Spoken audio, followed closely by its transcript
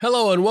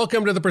Hello and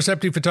welcome to the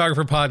Perceptive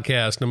Photographer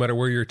Podcast. No matter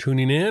where you're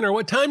tuning in or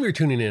what time you're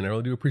tuning in, I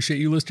really do appreciate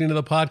you listening to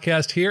the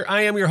podcast here.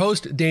 I am your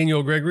host,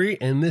 Daniel Gregory,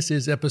 and this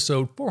is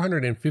episode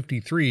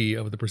 453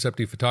 of the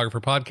Perceptive Photographer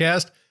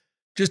Podcast.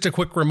 Just a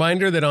quick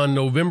reminder that on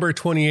November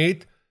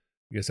 28th,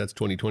 I guess that's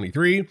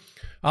 2023,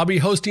 I'll be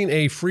hosting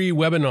a free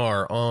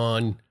webinar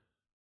on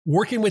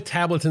working with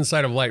tablets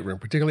inside of Lightroom,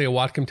 particularly a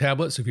Wacom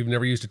tablet. So if you've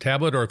never used a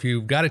tablet or if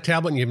you've got a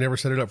tablet and you've never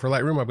set it up for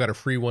Lightroom, I've got a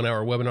free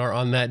 1-hour webinar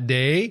on that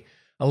day.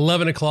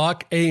 11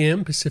 o'clock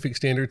a.m. Pacific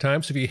Standard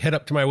Time. So if you head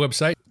up to my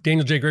website,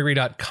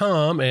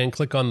 danieljgregory.com, and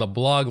click on the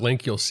blog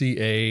link, you'll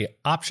see an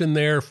option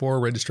there for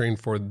registering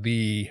for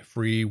the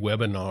free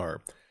webinar.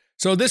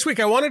 So this week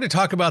I wanted to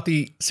talk about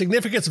the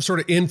significance of sort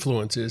of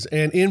influences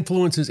and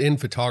influences in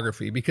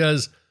photography,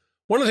 because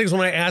one of the things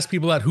when I ask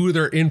people about who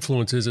their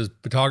influences is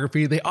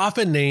photography, they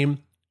often name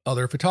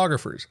other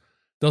photographers.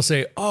 They'll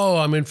say, oh,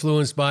 I'm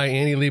influenced by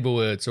Annie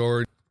Leibovitz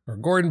or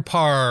Gordon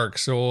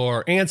Parks,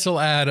 or Ansel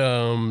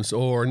Adams,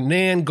 or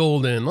Nan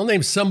Golden. I'll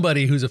name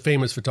somebody who's a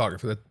famous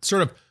photographer that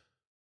sort of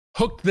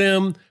hooked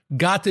them,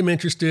 got them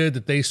interested,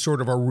 that they sort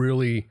of are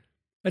really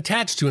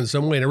attached to in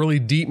some way, in a really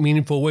deep,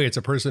 meaningful way. It's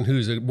a person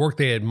whose work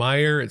they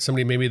admire. It's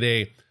somebody maybe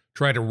they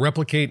try to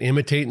replicate,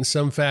 imitate in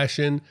some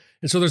fashion.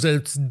 And so there's a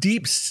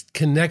deep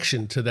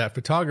connection to that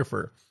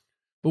photographer.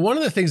 But one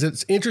of the things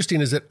that's interesting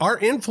is that our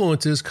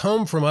influences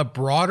come from a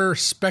broader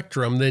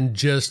spectrum than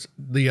just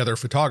the other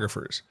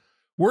photographers.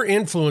 We're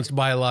influenced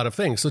by a lot of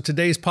things. So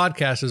today's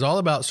podcast is all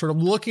about sort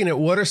of looking at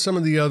what are some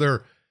of the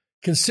other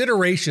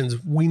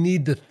considerations we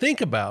need to think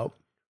about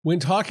when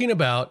talking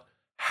about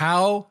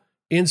how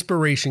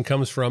inspiration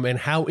comes from and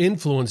how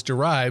influence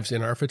derives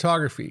in our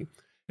photography.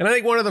 And I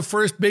think one of the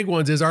first big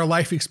ones is our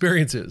life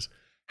experiences.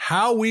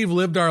 How we've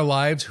lived our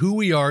lives, who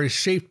we are, is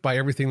shaped by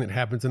everything that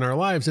happens in our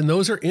lives. And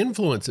those are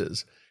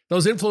influences.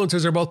 Those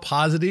influences are both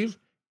positive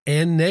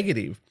and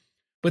negative.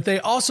 But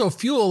they also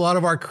fuel a lot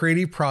of our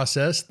creative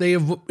process. They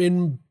have,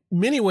 in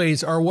many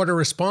ways, are what are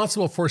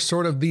responsible for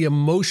sort of the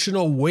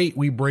emotional weight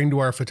we bring to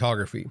our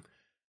photography.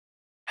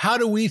 How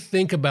do we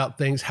think about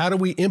things? How do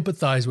we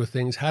empathize with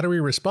things? How do we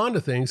respond to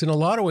things? In a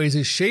lot of ways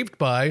is shaped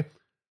by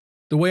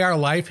the way our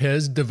life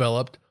has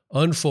developed,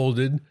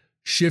 unfolded,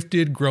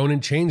 shifted, grown,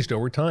 and changed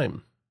over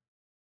time.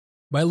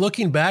 By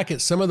looking back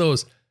at some of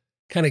those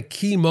kind of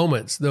key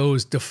moments,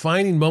 those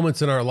defining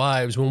moments in our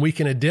lives when we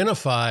can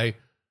identify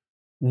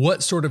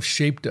what sort of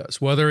shaped us,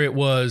 whether it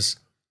was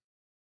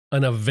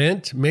an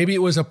event, maybe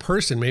it was a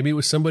person, maybe it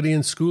was somebody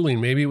in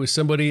schooling, maybe it was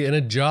somebody in a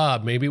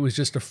job, maybe it was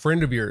just a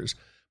friend of yours,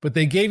 but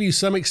they gave you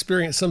some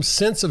experience, some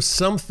sense of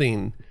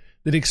something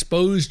that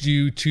exposed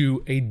you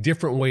to a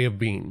different way of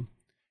being.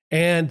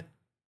 And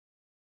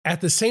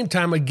at the same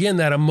time, again,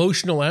 that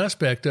emotional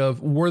aspect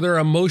of, were there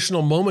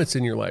emotional moments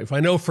in your life?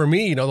 I know for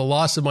me, the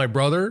loss of my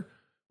brother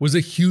was a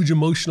huge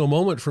emotional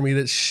moment for me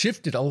that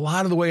shifted a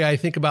lot of the way I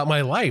think about my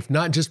life,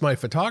 not just my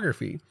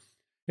photography.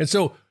 And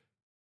so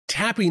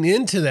tapping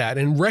into that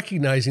and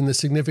recognizing the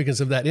significance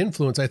of that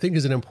influence, I think,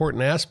 is an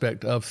important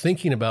aspect of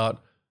thinking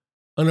about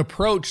an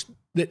approach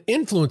that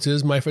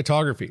influences my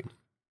photography.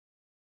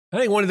 I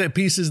think one of the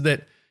pieces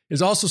that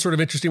is also sort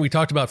of interesting, we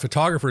talked about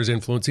photographers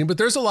influencing, but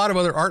there's a lot of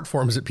other art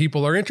forms that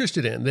people are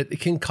interested in that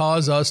can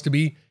cause us to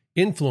be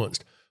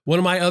influenced. One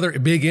of my other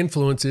big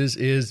influences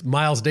is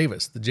Miles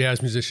Davis, the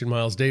jazz musician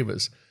Miles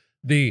Davis.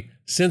 The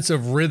sense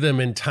of rhythm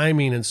and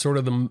timing and sort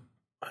of the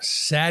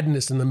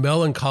sadness and the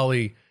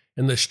melancholy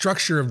and the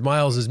structure of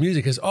Miles's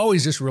music has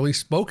always just really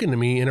spoken to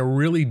me in a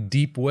really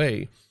deep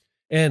way.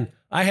 And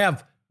I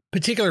have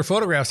particular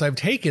photographs I've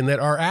taken that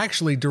are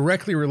actually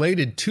directly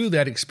related to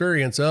that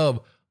experience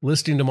of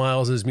listening to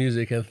Miles's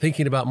music and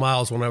thinking about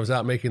Miles when I was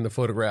out making the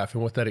photograph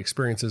and what that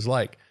experience is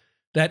like.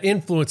 That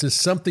influence is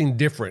something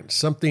different,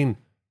 something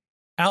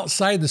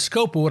outside the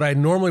scope of what I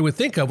normally would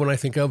think of when I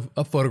think of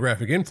a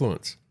photographic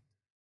influence.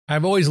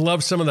 I've always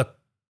loved some of the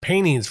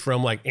paintings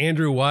from like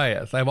Andrew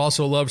Wyeth. I've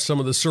also loved some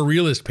of the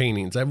surrealist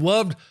paintings. I've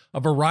loved a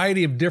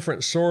variety of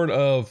different sort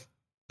of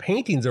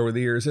paintings over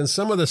the years, and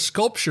some of the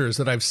sculptures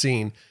that I've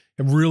seen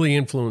have really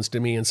influenced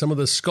me, and some of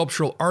the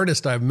sculptural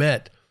artists I've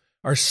met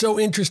are so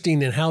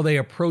interesting in how they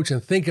approach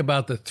and think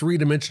about the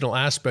three-dimensional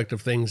aspect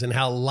of things and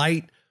how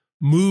light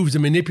moves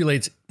and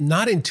manipulates,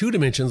 not in two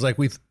dimensions like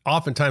we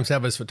oftentimes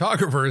have as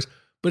photographers,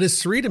 but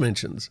it's three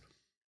dimensions,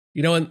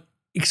 and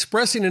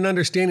expressing and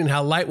understanding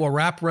how light will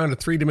wrap around a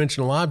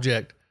three-dimensional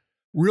object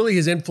really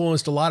has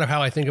influenced a lot of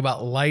how I think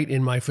about light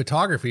in my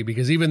photography,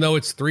 because even though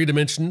it's three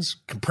dimensions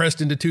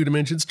compressed into two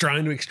dimensions,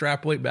 trying to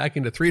extrapolate back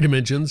into three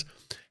dimensions,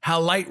 how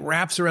light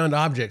wraps around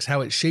objects,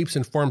 how it shapes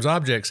and forms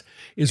objects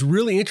is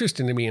really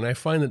interesting to me. And I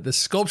find that the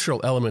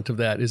sculptural element of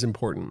that is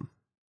important.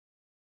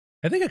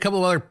 I think a couple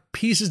of other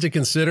pieces to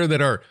consider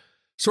that are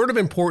sort of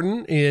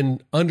important in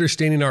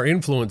understanding our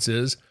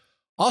influences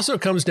also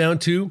comes down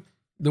to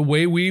the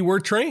way we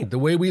were trained, the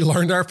way we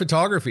learned our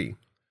photography.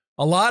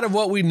 A lot of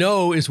what we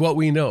know is what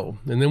we know,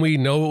 and then we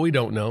know what we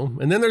don't know.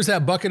 And then there's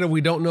that bucket of we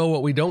don't know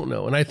what we don't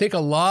know. And I think a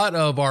lot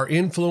of our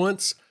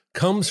influence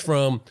comes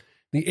from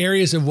the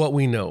areas of what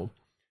we know.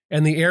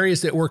 and the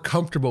areas that we're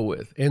comfortable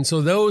with. And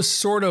so those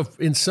sort of,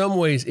 in some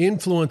ways,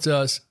 influence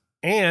us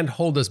and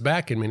hold us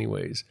back in many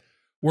ways.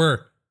 We're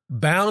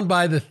bound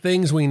by the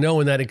things we know,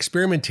 and that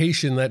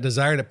experimentation, that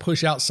desire to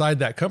push outside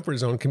that comfort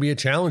zone can be a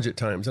challenge at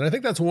times. And I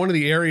think that's one of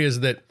the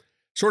areas that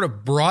sort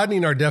of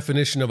broadening our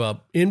definition of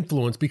a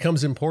influence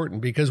becomes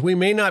important, because we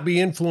may not be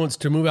influenced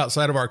to move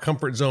outside of our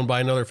comfort zone by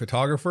another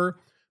photographer,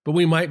 but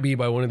we might be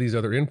by one of these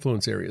other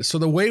influence areas. So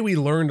the way we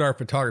learned our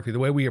photography, the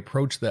way we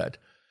approach that,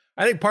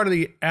 I think part of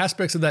the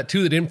aspects of that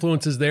too that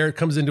influences there, it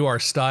comes into our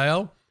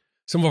style,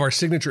 some of our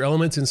signature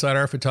elements inside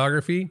our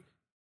photography.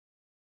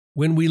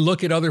 When we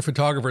look at other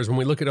photographers, when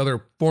we look at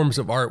other forms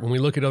of art, when we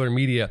look at other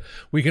media,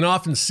 we can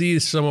often see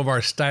some of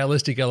our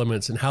stylistic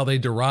elements and how they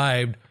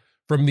derived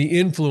from the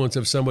influence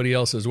of somebody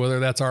else's, whether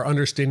that's our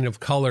understanding of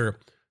color,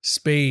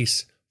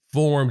 space,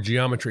 form,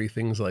 geometry,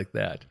 things like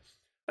that.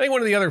 I think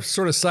one of the other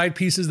sort of side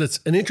pieces that's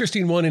an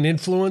interesting one in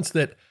influence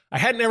that I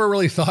had never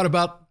really thought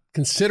about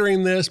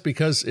considering this,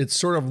 because it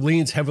sort of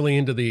leans heavily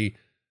into the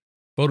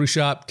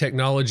Photoshop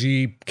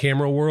technology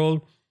camera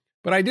world.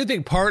 But I do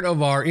think part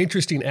of our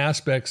interesting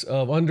aspects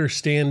of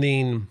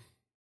understanding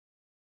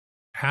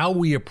how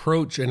we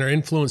approach and are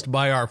influenced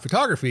by our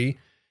photography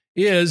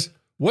is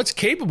what's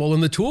capable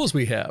in the tools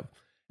we have.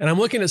 And I'm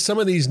looking at some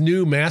of these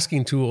new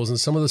masking tools and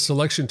some of the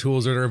selection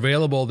tools that are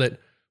available that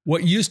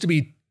what used to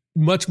be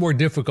much more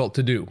difficult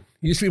to do.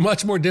 It used to be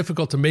much more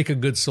difficult to make a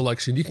good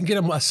selection. You can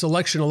get a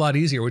selection a lot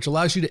easier, which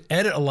allows you to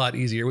edit a lot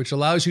easier, which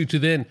allows you to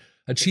then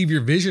achieve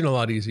your vision a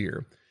lot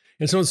easier.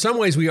 And so in some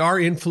ways, we are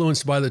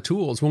influenced by the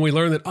tools when we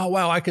learn that, oh,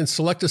 wow, I can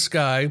select a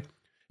sky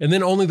and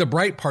then only the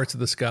bright parts of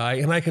the sky,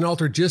 and I can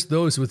alter just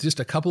those with just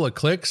a couple of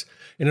clicks,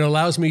 and it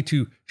allows me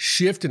to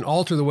shift and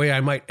alter the way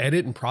I might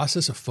edit and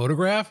process a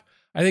photograph,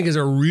 I think is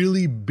a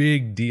really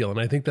big deal.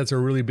 And I think that's a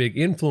really big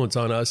influence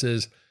on us,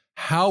 is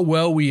how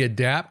well we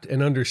adapt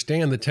and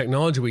understand the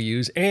technology we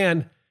use,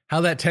 and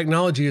how that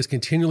technology is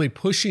continually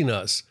pushing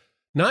us,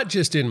 not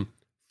just in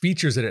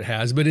features that it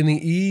has, but in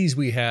the ease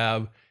we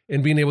have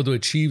in being able to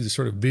achieve the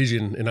sort of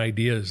vision and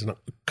ideas and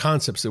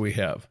concepts that we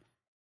have.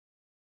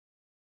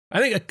 I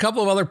think a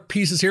couple of other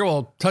pieces here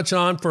we'll touch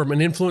on from an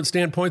influence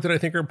standpoint that I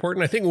think are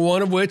important. I think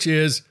one of which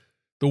is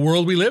the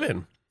world we live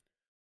in.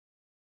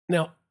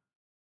 Now,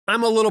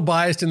 I'm a little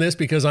biased in this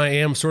because I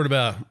am sort of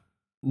a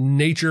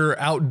nature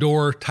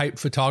outdoor type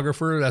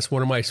photographer. That's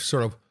one of my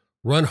sort of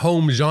run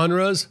home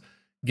genres.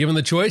 Given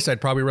the choice,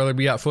 I'd probably rather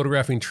be out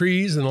photographing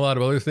trees than a lot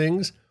of other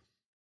things.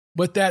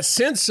 But that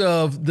sense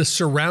of the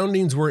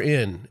surroundings we're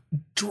in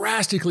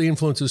drastically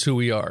influences who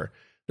we are.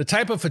 The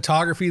type of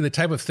photography, the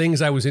type of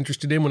things I was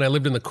interested in when I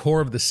lived in the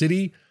core of the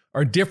city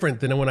are different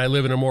than when I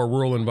live in a more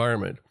rural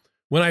environment.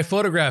 When I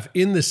photograph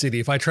in the city,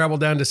 if I travel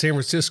down to San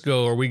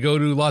Francisco, or we go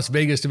to Las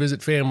Vegas to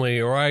visit family,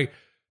 or I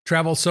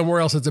travel somewhere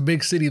else that's a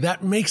big city,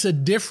 that makes a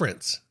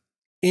difference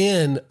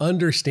in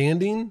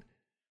understanding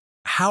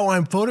how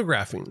I'm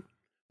photographing.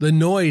 The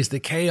noise, the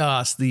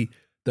chaos, the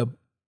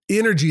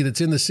energy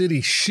that's in the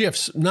city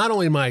shifts not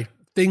only my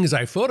things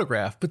I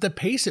photograph, but the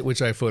pace at which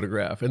I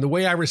photograph and the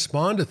way I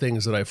respond to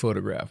things that I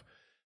photograph.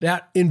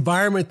 That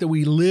environment that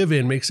we live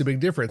in makes a big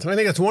difference. And I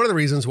think that's one of the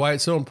reasons why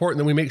it's so important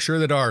that we make sure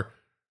that our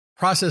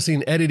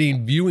processing,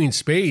 editing, viewing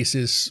space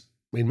is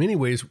in many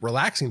ways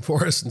relaxing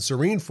for us and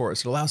serene for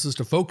us. It allows us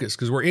to focus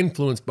because we're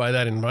influenced by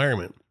that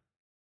environment.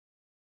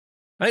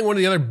 I think one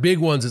of the other big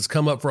ones that's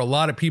come up for a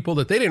lot of people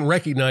that they didn't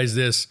recognize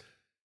this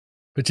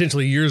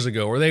potentially years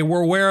ago, or they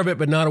were aware of it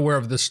but not aware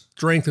of the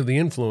strength of the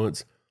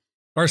influence,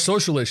 are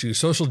social issues,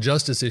 social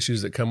justice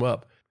issues that come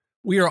up.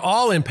 We are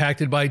all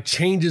impacted by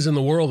changes in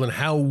the world and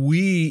how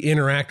we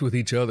interact with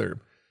each other.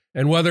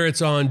 And whether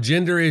it's on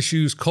gender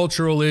issues,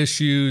 cultural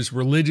issues,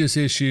 religious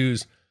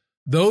issues,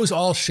 those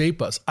all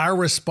shape us. Our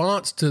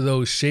response to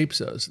those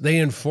shapes us. They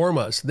inform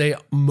us. They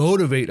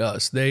motivate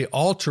us. They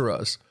alter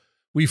us.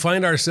 We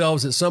find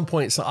ourselves at some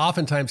point, so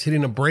oftentimes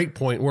hitting a break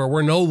point where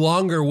we're no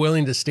longer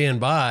willing to stand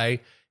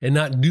by and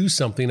not do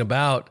something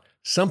about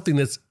something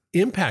that's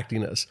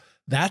impacting us.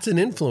 That's an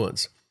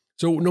influence.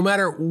 So no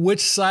matter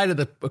which side of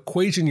the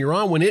equation you're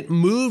on, when it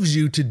moves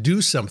you to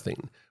do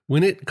something,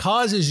 when it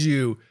causes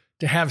you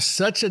to have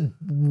such a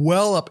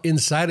well up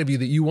inside of you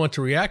that you want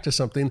to react to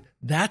something,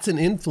 that's an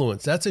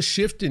influence. That's a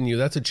shift in you.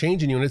 That's a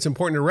change in you. And it's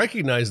important to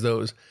recognize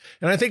those.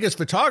 And I think as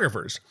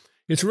photographers,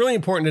 it's really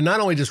important to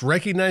not only just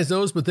recognize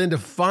those, but then to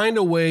find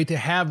a way to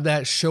have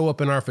that show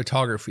up in our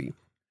photography.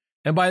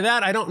 And by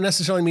that, I don't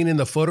necessarily mean in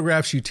the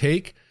photographs you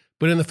take,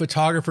 but in the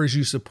photographers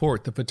you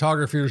support, the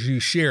photographers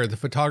you share, the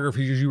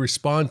photographers you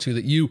respond to,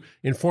 that you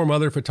inform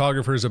other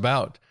photographers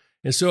about.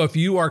 And so if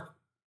you are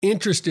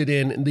interested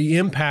in the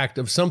impact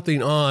of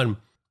something on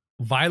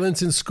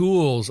violence in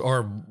schools,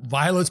 or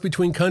violence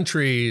between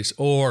countries,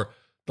 or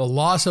the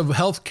loss of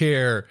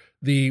healthcare,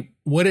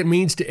 what it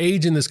means to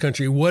age in this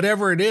country,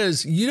 whatever it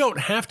is, you don't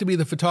have to be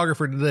the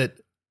photographer that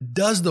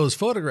does those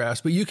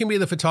photographs, but you can be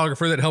the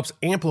photographer that helps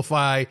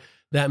amplify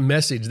that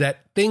message,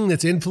 that thing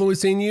that's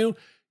influencing you.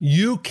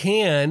 You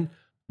can,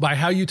 by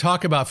how you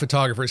talk about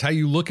photographers, how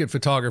you look at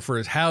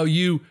photographers, how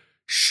you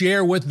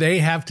share what they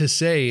have to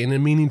say in a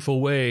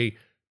meaningful way,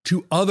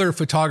 to other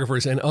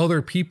photographers and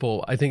other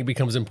people, I think it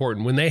becomes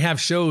important. When they have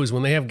shows,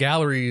 when they have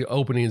gallery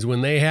openings,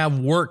 when they have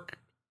work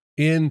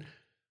in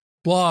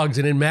blogs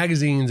and in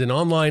magazines and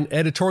online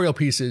editorial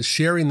pieces,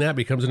 sharing that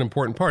becomes an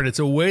important part. It's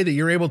a way that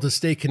you're able to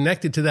stay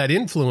connected to that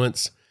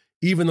influence,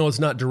 even though it's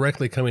not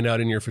directly coming out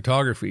in your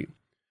photography.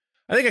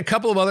 I think a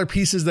couple of other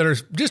pieces that are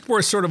just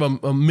worth sort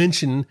of a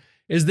mention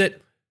is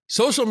that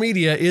social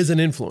media is an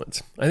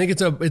influence. I think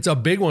it's a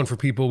big one for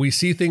people. We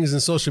see things in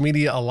social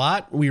media a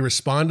lot. We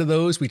respond to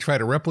those. We try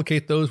to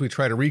replicate those. We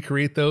try to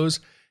recreate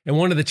those. And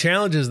one of the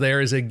challenges there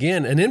is,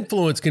 again, an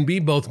influence can be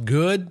both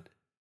good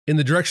in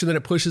the direction that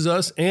it pushes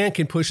us and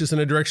can push us in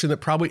a direction that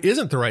probably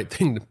isn't the right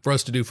thing for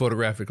us to do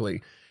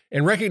photographically.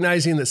 And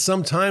recognizing that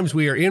sometimes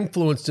we are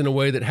influenced in a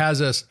way that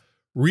has us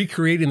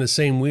recreating the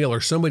same wheel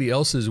or somebody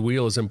else's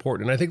wheel is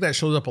important. And I think that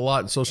shows up a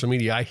lot in social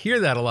media. I hear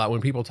that a lot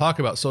when people talk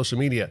about social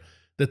media,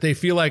 that they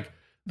feel like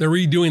they're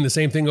redoing the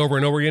same thing over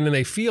and over again, and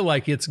they feel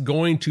like it's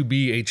going to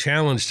be a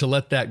challenge to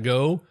let that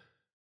go.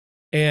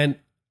 And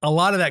a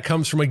lot of that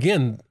comes from,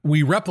 again,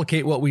 we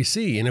replicate what we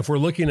see. And if we're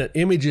looking at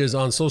images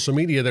on social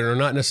media that are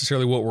not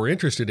necessarily what we're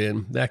interested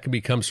in, that can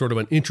become sort of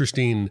an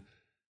interesting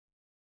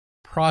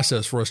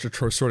process for us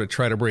to sort of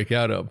try to break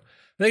out of.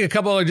 I think a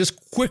couple other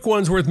just quick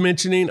ones worth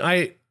mentioning.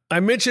 I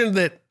mentioned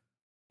that,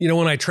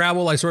 when I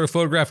travel, I sort of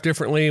photograph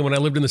differently when I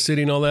lived in the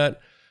city and all that.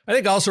 I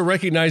think also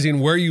recognizing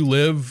where you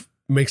live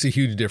makes a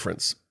huge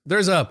difference.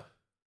 There's a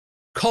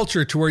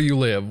culture to where you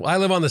live. I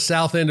live on the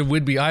south end of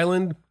Whidbey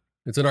Island.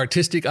 It's an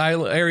artistic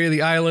area of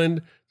the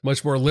island,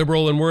 much more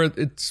liberal in where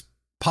it's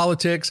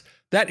politics.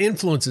 That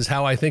influences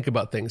how I think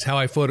about things, how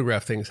I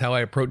photograph things, how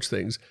I approach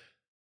things.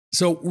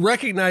 So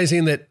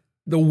recognizing that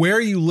the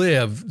where you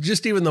live,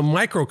 just even the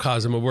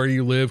microcosm of where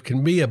you live,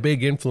 can be a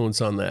big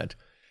influence on that.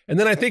 And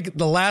then I think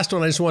the last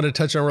one I just wanted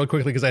to touch on real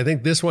quickly, because I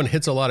think this one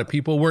hits a lot of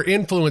people. We're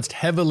influenced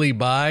heavily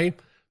by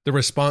the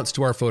response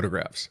to our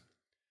photographs.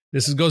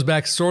 This goes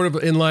back sort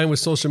of in line with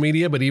social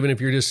media, but even if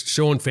you're just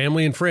showing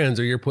family and friends,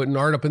 or you're putting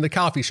art up in the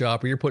coffee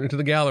shop, or you're putting it to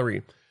the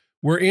gallery,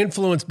 we're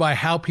influenced by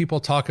how people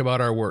talk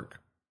about our work.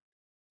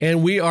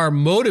 And we are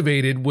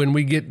motivated when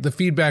we get the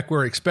feedback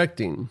we're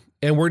expecting,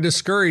 and we're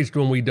discouraged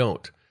when we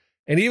don't.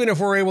 And even if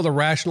we're able to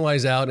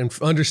rationalize out and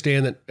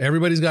understand that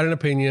everybody's got an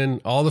opinion,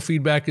 all the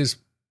feedback is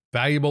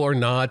valuable or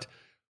not,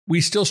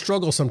 we still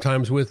struggle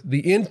sometimes with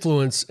the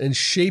influence and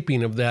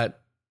shaping of that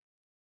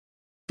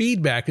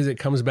feedback as it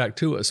comes back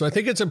to us. So I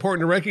think it's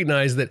important to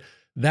recognize that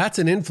that's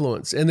an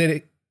influence, and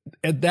that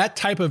that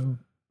type of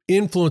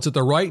influence at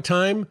the right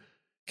time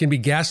can be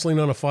gasoline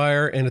on a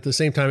fire, and at the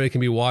same time, it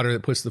can be water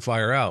that puts the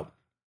fire out.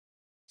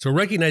 So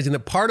recognizing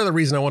that part of the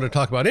reason I want to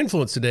talk about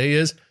influence today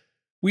is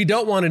we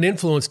don't want an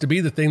influence to be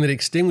the thing that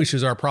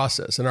extinguishes our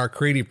process and our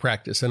creative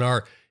practice and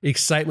our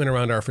excitement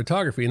around our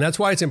photography. And that's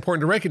why it's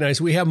important to recognize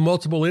we have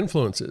multiple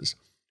influences.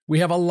 We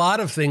have a lot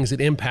of things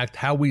that impact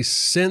how we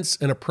sense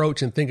and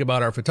approach and think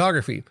about our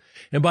photography.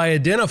 And by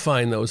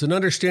identifying those and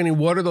understanding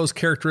what are those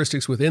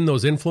characteristics within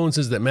those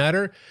influences that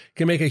matter,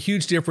 can make a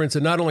huge difference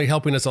in not only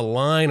helping us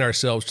align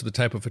ourselves to the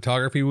type of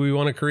photography we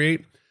want to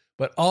create,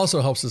 but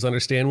also helps us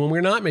understand when we're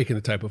not making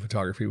the type of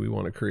photography we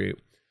want to create.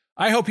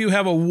 I hope you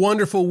have a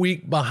wonderful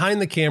week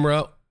behind the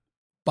camera,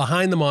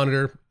 behind the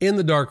monitor, in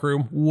the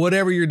darkroom,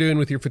 whatever you're doing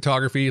with your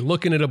photography,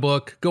 looking at a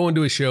book, going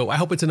to a show. I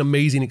hope it's an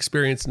amazing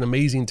experience, an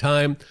amazing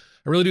time.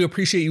 I really do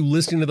appreciate you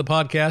listening to the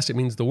podcast. It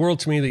means the world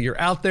to me that you're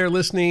out there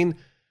listening.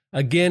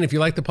 Again, if you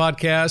like the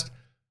podcast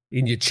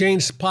and you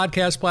change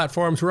podcast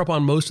platforms, we're up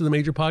on most of the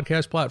major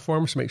podcast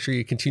platforms. So make sure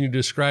you continue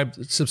to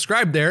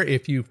subscribe there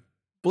if you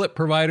flip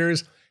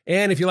providers.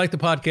 And if you like the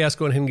podcast,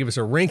 go ahead and give us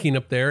a ranking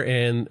up there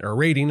and a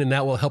rating, and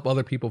that will help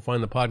other people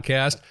find the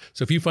podcast.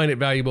 So if you find it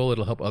valuable,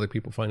 it'll help other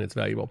people find it's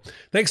valuable.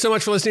 Thanks so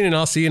much for listening, and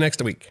I'll see you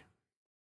next week.